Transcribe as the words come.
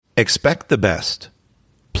Expect the best,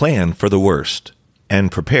 plan for the worst,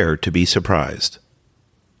 and prepare to be surprised.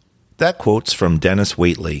 That quote's from Dennis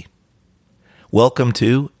Waitley. Welcome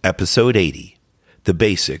to Episode 80, The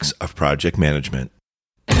Basics of Project Management.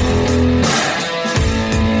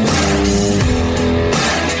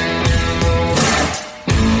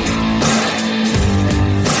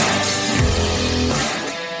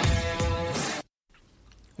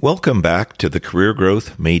 Welcome back to the Career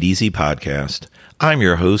Growth Made Easy podcast. I'm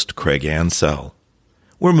your host, Craig Ansell.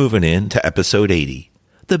 We're moving into Episode 80,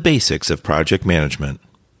 The Basics of Project Management.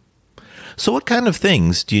 So what kind of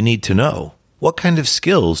things do you need to know? What kind of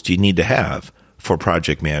skills do you need to have for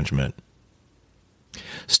project management?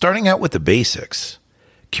 Starting out with the basics,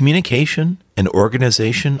 communication and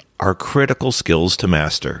organization are critical skills to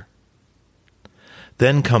master.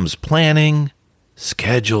 Then comes planning,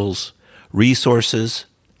 schedules, resources,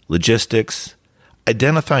 logistics,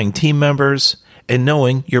 identifying team members, and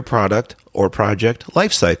knowing your product or project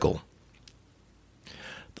lifecycle.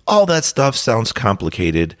 All that stuff sounds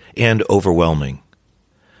complicated and overwhelming.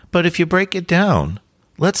 But if you break it down,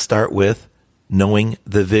 let's start with knowing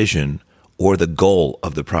the vision or the goal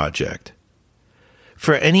of the project.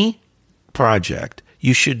 For any project,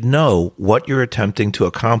 you should know what you're attempting to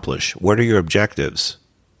accomplish. What are your objectives?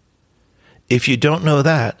 If you don't know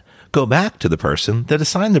that, go back to the person that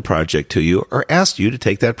assigned the project to you or asked you to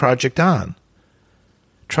take that project on.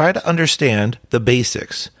 Try to understand the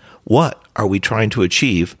basics. What are we trying to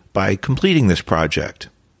achieve by completing this project?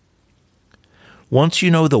 Once you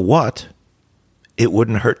know the what, it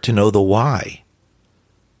wouldn't hurt to know the why.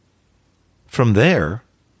 From there,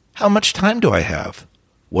 how much time do I have?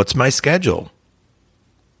 What's my schedule?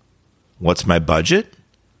 What's my budget?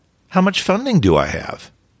 How much funding do I have?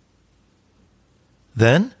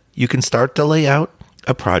 Then you can start to lay out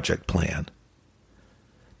a project plan.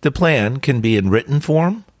 The plan can be in written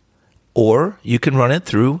form, or you can run it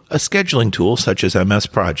through a scheduling tool such as MS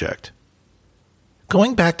Project.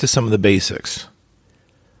 Going back to some of the basics,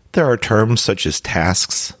 there are terms such as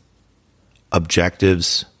tasks,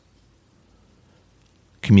 objectives,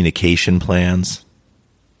 communication plans,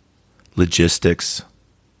 logistics.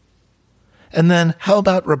 And then how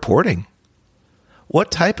about reporting?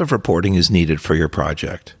 What type of reporting is needed for your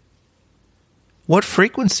project? What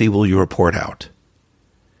frequency will you report out?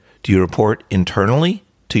 Do you report internally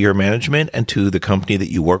to your management and to the company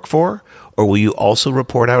that you work for? Or will you also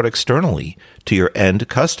report out externally to your end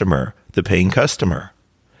customer, the paying customer?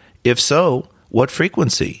 If so, what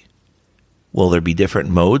frequency? Will there be different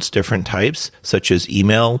modes, different types, such as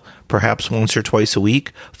email, perhaps once or twice a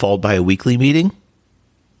week, followed by a weekly meeting?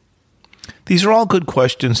 These are all good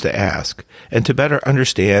questions to ask and to better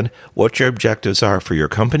understand what your objectives are for your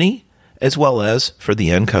company as well as for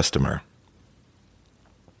the end customer.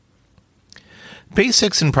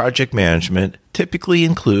 Basics in project management typically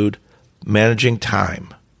include managing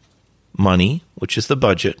time, money, which is the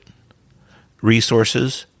budget,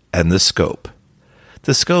 resources, and the scope.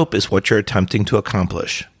 The scope is what you're attempting to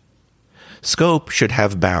accomplish. Scope should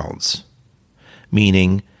have bounds,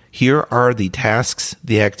 meaning here are the tasks,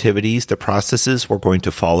 the activities, the processes we're going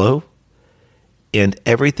to follow, and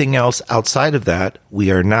everything else outside of that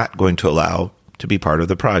we are not going to allow to be part of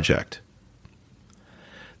the project.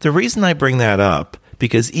 The reason I bring that up,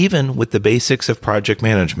 because even with the basics of project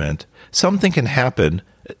management, something can happen,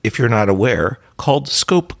 if you're not aware, called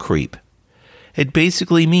scope creep. It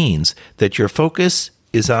basically means that your focus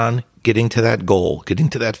is on getting to that goal, getting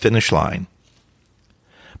to that finish line.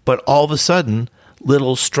 But all of a sudden,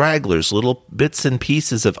 little stragglers, little bits and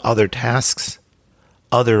pieces of other tasks,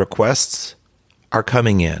 other requests are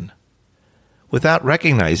coming in. Without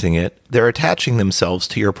recognizing it, they're attaching themselves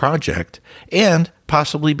to your project and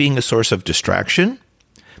possibly being a source of distraction.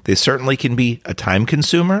 They certainly can be a time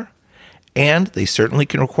consumer, and they certainly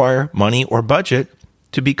can require money or budget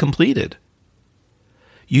to be completed.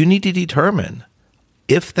 You need to determine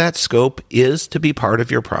if that scope is to be part of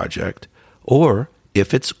your project or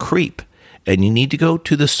if it's creep, and you need to go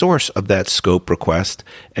to the source of that scope request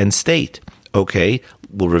and state, okay,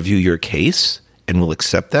 we'll review your case and we'll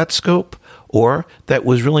accept that scope, or that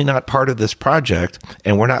was really not part of this project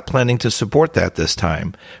and we're not planning to support that this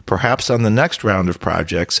time. Perhaps on the next round of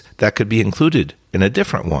projects, that could be included in a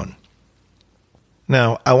different one.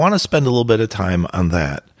 Now, I want to spend a little bit of time on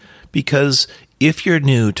that because if you're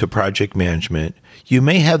new to project management, you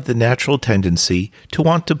may have the natural tendency to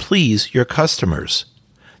want to please your customers.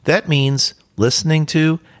 That means listening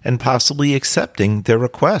to and possibly accepting their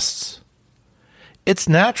requests. It's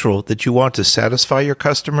natural that you want to satisfy your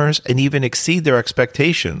customers and even exceed their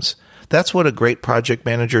expectations. That's what a great project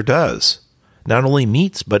manager does. Not only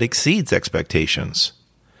meets, but exceeds expectations.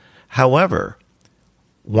 However,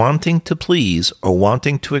 wanting to please or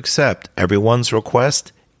wanting to accept everyone's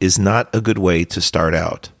request is not a good way to start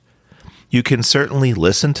out. You can certainly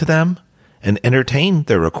listen to them and entertain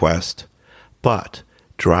their request, but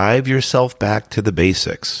drive yourself back to the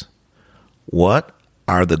basics. What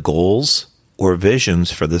are the goals or visions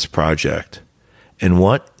for this project? And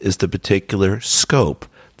what is the particular scope,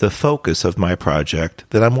 the focus of my project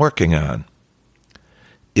that I'm working on?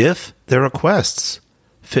 If the requests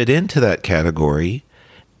fit into that category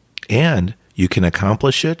and you can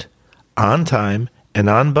accomplish it on time and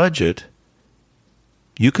on budget,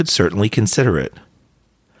 you could certainly consider it.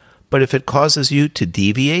 But if it causes you to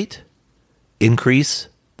deviate, increase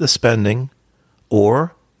the spending,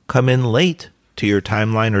 or come in late to your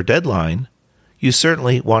timeline or deadline, you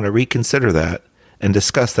certainly want to reconsider that and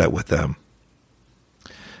discuss that with them.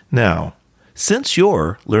 Now, since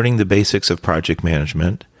you're learning the basics of project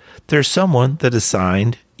management, there's someone that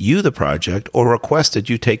assigned you the project or requested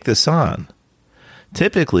you take this on.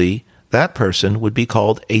 Typically, that person would be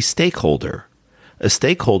called a stakeholder. A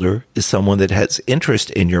stakeholder is someone that has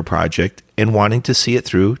interest in your project and wanting to see it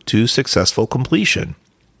through to successful completion.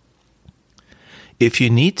 If you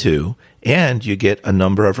need to, and you get a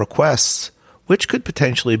number of requests, which could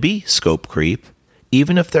potentially be scope creep,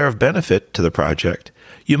 even if they're of benefit to the project,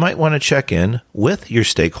 you might want to check in with your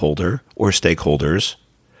stakeholder or stakeholders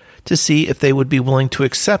to see if they would be willing to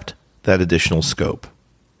accept that additional scope.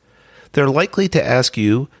 They're likely to ask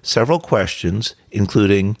you several questions,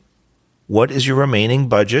 including, what is your remaining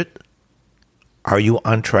budget? Are you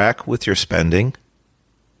on track with your spending?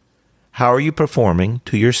 How are you performing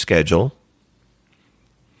to your schedule?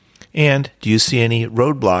 And do you see any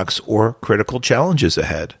roadblocks or critical challenges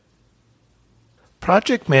ahead?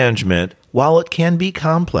 Project management, while it can be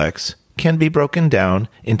complex, can be broken down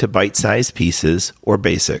into bite-sized pieces or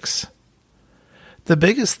basics. The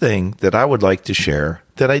biggest thing that I would like to share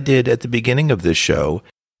that I did at the beginning of this show,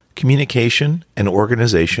 communication and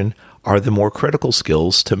organization are the more critical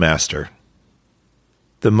skills to master.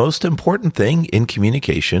 The most important thing in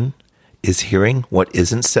communication is hearing what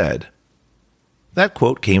isn't said. That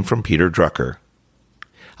quote came from Peter Drucker.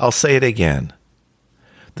 I'll say it again.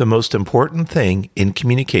 The most important thing in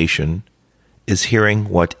communication is hearing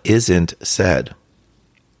what isn't said.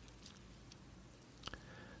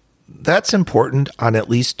 That's important on at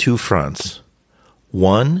least two fronts.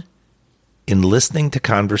 One, in listening to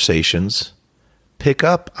conversations, pick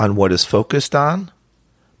up on what is focused on,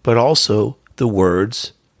 but also the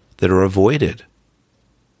words that are avoided.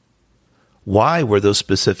 Why were those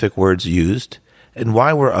specific words used, and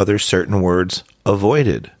why were other certain words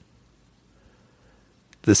avoided?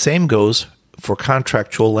 The same goes for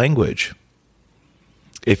contractual language.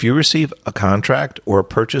 If you receive a contract or a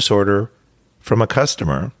purchase order from a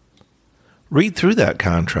customer, read through that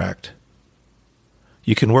contract.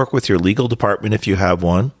 You can work with your legal department if you have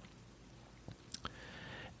one,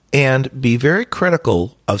 and be very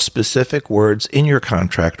critical of specific words in your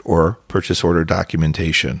contract or purchase order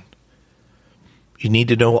documentation. You need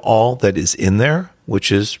to know all that is in there,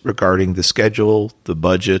 which is regarding the schedule, the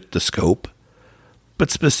budget, the scope,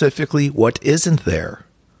 but specifically what isn't there.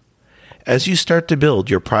 As you start to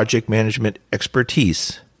build your project management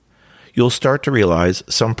expertise, you'll start to realize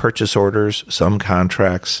some purchase orders, some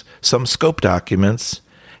contracts, some scope documents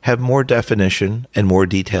have more definition and more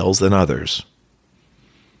details than others.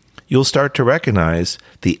 You'll start to recognize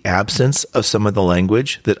the absence of some of the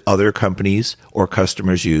language that other companies or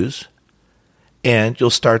customers use, and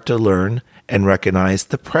you'll start to learn and recognize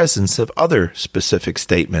the presence of other specific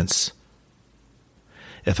statements.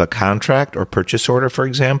 If a contract or purchase order, for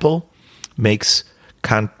example, makes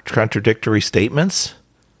contradictory statements,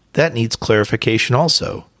 that needs clarification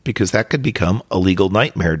also, because that could become a legal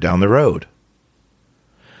nightmare down the road.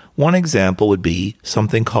 One example would be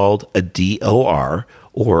something called a DOR,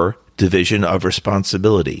 or Division of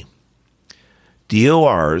Responsibility.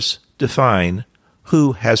 DORs define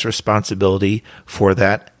who has responsibility for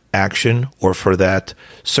that action or for that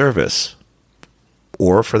service,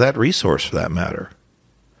 or for that resource for that matter.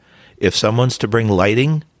 If someone's to bring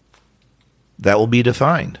lighting, that will be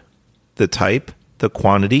defined. The type, the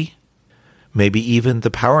quantity, maybe even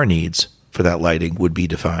the power needs for that lighting would be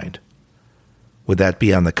defined. Would that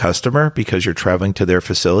be on the customer because you're traveling to their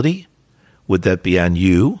facility? Would that be on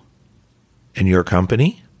you and your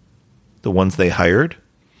company, the ones they hired?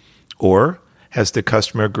 Or has the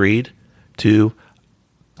customer agreed to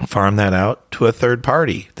farm that out to a third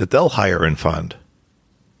party that they'll hire and fund?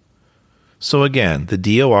 So again, the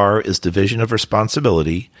DOR is division of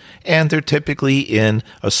responsibility, and they're typically in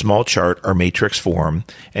a small chart or matrix form,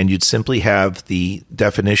 and you'd simply have the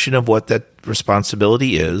definition of what that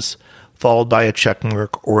responsibility is, followed by a check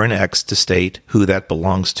mark or an X to state who that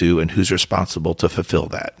belongs to and who's responsible to fulfill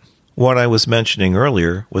that. What I was mentioning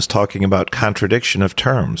earlier was talking about contradiction of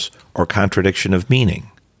terms or contradiction of meaning.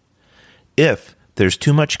 If there's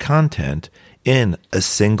too much content in a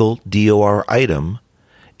single DOR item,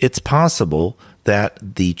 it's possible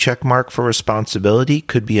that the check mark for responsibility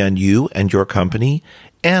could be on you and your company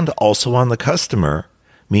and also on the customer,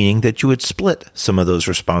 meaning that you would split some of those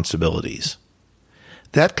responsibilities.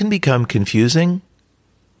 That can become confusing.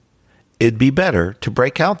 It'd be better to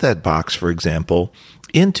break out that box, for example,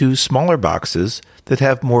 into smaller boxes that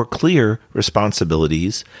have more clear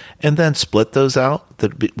responsibilities and then split those out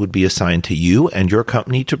that would be assigned to you and your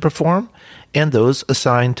company to perform and those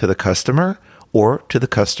assigned to the customer or to the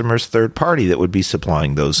customer's third party that would be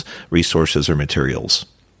supplying those resources or materials.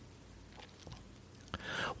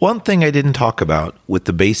 One thing I didn't talk about with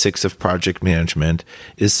the basics of project management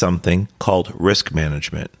is something called risk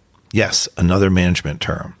management. Yes, another management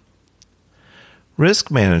term. Risk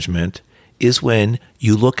management is when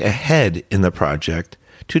you look ahead in the project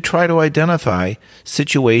to try to identify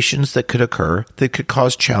situations that could occur that could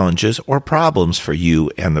cause challenges or problems for you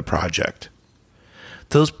and the project.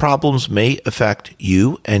 Those problems may affect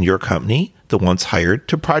you and your company, the ones hired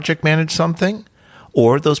to project manage something,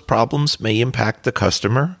 or those problems may impact the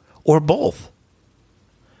customer, or both.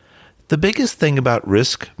 The biggest thing about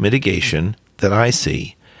risk mitigation that I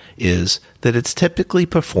see is that it's typically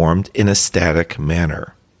performed in a static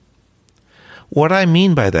manner. What I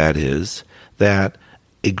mean by that is that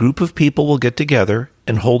a group of people will get together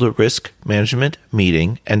and hold a risk management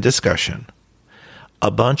meeting and discussion. A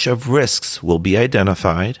bunch of risks will be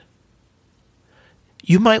identified.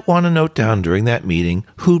 You might want to note down during that meeting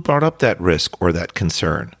who brought up that risk or that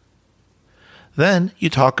concern. Then you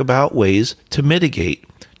talk about ways to mitigate,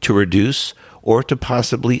 to reduce, or to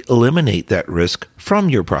possibly eliminate that risk from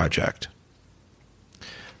your project.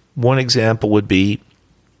 One example would be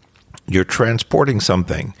you're transporting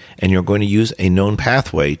something and you're going to use a known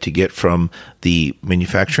pathway to get from the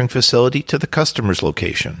manufacturing facility to the customer's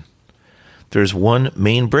location. There's one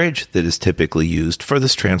main bridge that is typically used for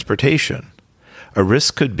this transportation. A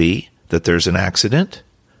risk could be that there's an accident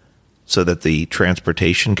so that the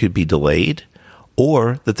transportation could be delayed,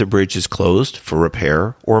 or that the bridge is closed for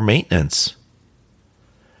repair or maintenance.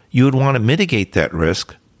 You would want to mitigate that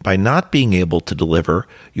risk by not being able to deliver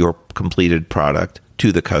your completed product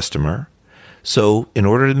to the customer. So in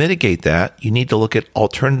order to mitigate that, you need to look at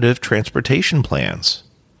alternative transportation plans.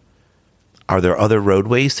 Are there other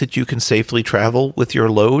roadways that you can safely travel with your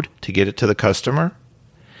load to get it to the customer?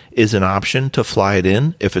 Is an option to fly it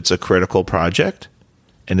in if it's a critical project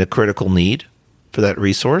and a critical need for that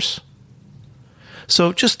resource?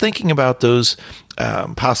 So just thinking about those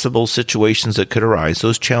possible situations that could arise,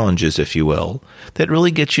 those challenges, if you will, that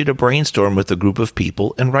really gets you to brainstorm with a group of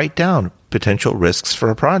people and write down potential risks for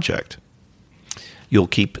a project. You'll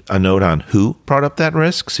keep a note on who brought up that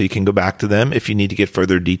risk so you can go back to them if you need to get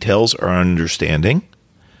further details or understanding.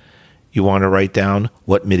 You want to write down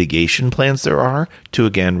what mitigation plans there are to,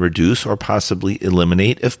 again, reduce or possibly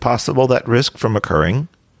eliminate, if possible, that risk from occurring.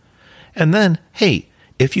 And then, hey,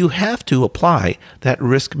 if you have to apply that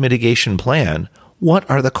risk mitigation plan, what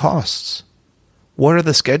are the costs? What are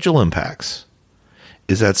the schedule impacts?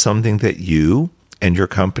 Is that something that you and your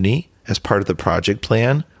company, as part of the project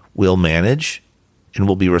plan, will manage and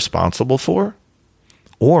will be responsible for?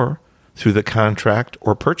 Or through the contract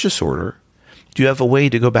or purchase order, do you have a way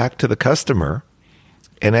to go back to the customer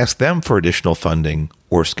and ask them for additional funding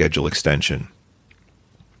or schedule extension?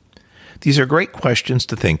 These are great questions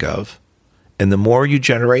to think of, and the more you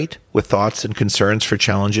generate with thoughts and concerns for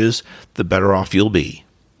challenges, the better off you'll be.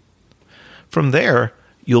 From there,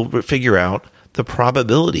 you'll figure out the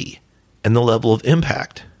probability and the level of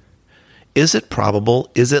impact. Is it probable,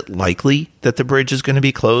 is it likely that the bridge is going to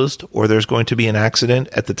be closed or there's going to be an accident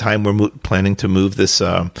at the time we're planning to move this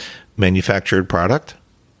manufactured product?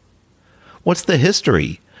 What's the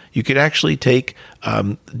history? You could actually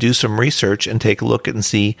do some research and take a look and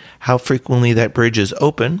see how frequently that bridge is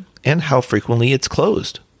open and how frequently it's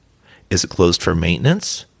closed. Is it closed for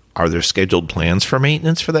maintenance? Are there scheduled plans for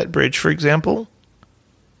maintenance for that bridge, for example?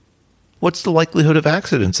 What's the likelihood of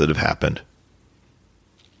accidents that have happened?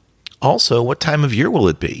 Also, what time of year will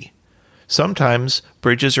it be? Sometimes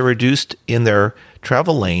bridges are reduced in their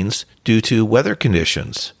travel lanes due to weather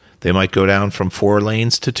conditions. They might go down from 4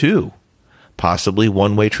 lanes to 2. possibly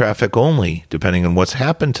one-way traffic only, depending on what's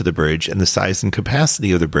happened to the bridge and the size and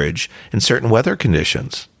capacity of the bridge in certain weather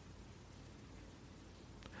conditions.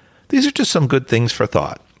 These are just some good things for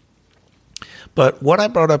thought. But what I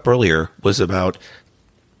brought up earlier was about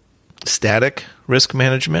static risk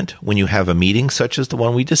management when you have a meeting such as the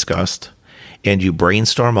one we discussed, and you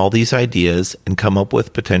brainstorm all these ideas and come up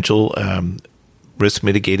with potential risk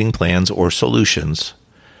mitigating plans or solutions.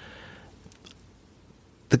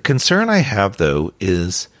 The concern I have, though,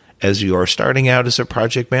 is as you are starting out as a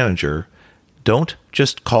project manager, don't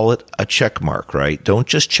just call it a check mark, right? Don't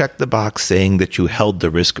just check the box saying that you held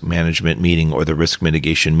the risk management meeting or the risk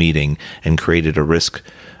mitigation meeting and created a risk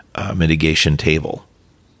mitigation table.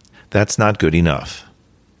 That's not good enough.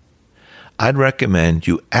 I'd recommend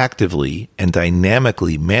you actively and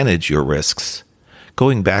dynamically manage your risks,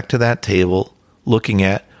 going back to that table, looking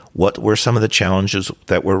at what were some of the challenges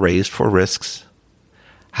that were raised for risks,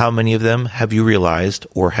 how many of them have you realized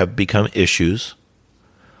or have become issues.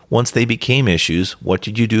 Once they became issues, what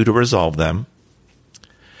did you do to resolve them?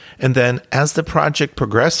 And then as the project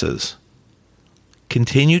progresses,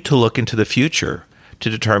 continue to look into the future to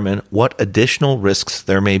determine what additional risks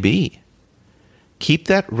there may be. Keep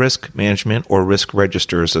that risk management or risk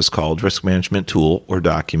register, as it's called, risk management tool or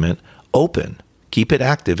document, open. Keep it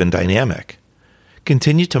active and dynamic.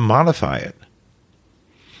 Continue to modify it.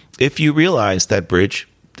 If you realize that bridge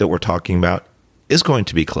that we're talking about is going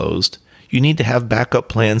to be closed, you need to have backup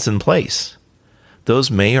plans in place. Those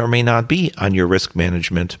may or may not be on your risk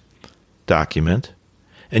management document,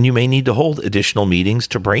 and you may need to hold additional meetings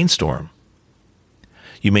to brainstorm.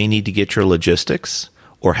 You may need to get your logistics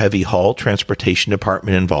or heavy haul transportation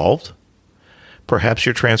department involved. Perhaps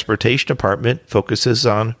your transportation department focuses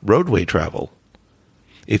on roadway travel.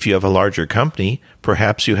 If you have a larger company,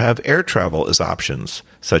 perhaps you have air travel as options,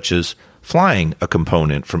 such as flying a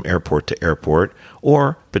component from airport to airport,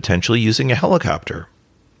 or potentially using a helicopter.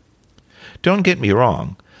 Don't get me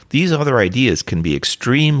wrong, these other ideas can be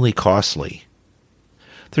extremely costly.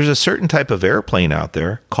 There's a certain type of airplane out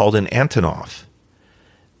there called an Antonov.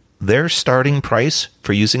 Their starting price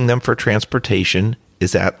for using them for transportation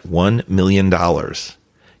is at $1 million.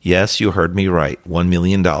 Yes, you heard me right, $1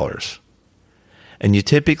 million. And you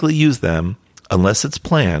typically use them, unless it's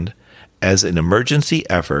planned, as an emergency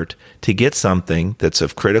effort to get something that's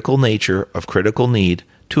of critical nature, of critical need,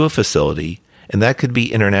 to a facility, and that could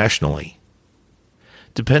be internationally.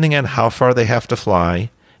 Depending on how far they have to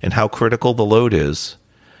fly and how critical the load is,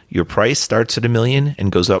 your price starts at $1 million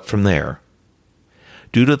and goes up from there.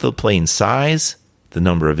 Due to the plane's size, the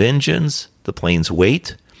number of engines, the plane's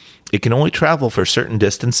weight, it can only travel for certain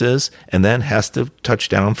distances and then has to touch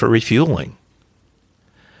down for refueling.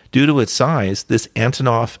 Due to its size, this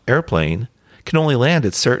Antonov airplane can only land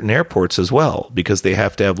at certain airports as well, because they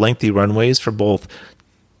have to have lengthy runways for both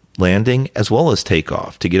landing as well as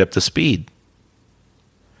takeoff to get up to speed.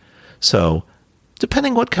 So,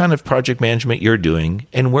 depending what kind of project management you're doing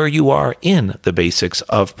and where you are in the basics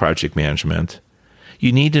of project management,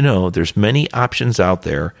 you need to know there's many options out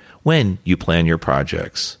there when you plan your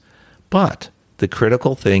projects. But the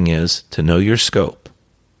critical thing is to know your scope,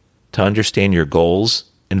 to understand your goals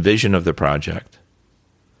and vision of the project,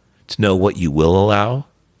 to know what you will allow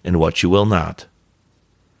and what you will not,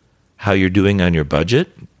 how you're doing on your budget,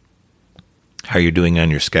 how you're doing on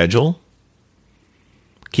your schedule,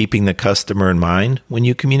 keeping the customer in mind when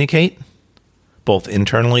you communicate, both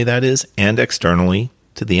internally, that is, and externally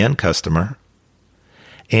to the end customer,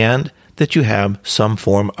 and that you have some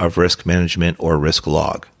form of risk management or risk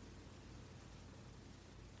log.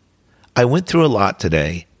 I went through a lot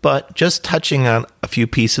today, but just touching on a few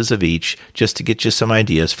pieces of each just to get you some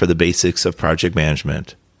ideas for the basics of project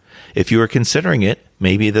management. If you are considering it,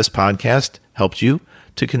 maybe this podcast helped you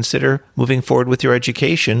to consider moving forward with your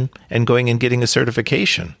education and going and getting a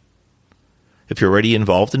certification. If you're already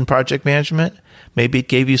involved in project management, maybe it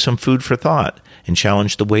gave you some food for thought and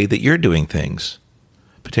challenged the way that you're doing things,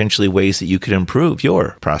 potentially ways that you could improve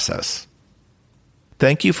your process.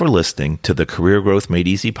 Thank you for listening to the Career Growth Made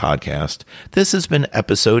Easy podcast. This has been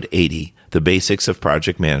episode 80, The Basics of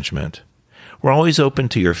Project Management. We're always open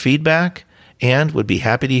to your feedback and would be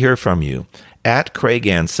happy to hear from you at Craig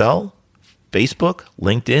Ansell, Facebook,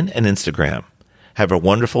 LinkedIn, and Instagram. Have a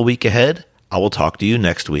wonderful week ahead. I will talk to you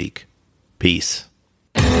next week. Peace.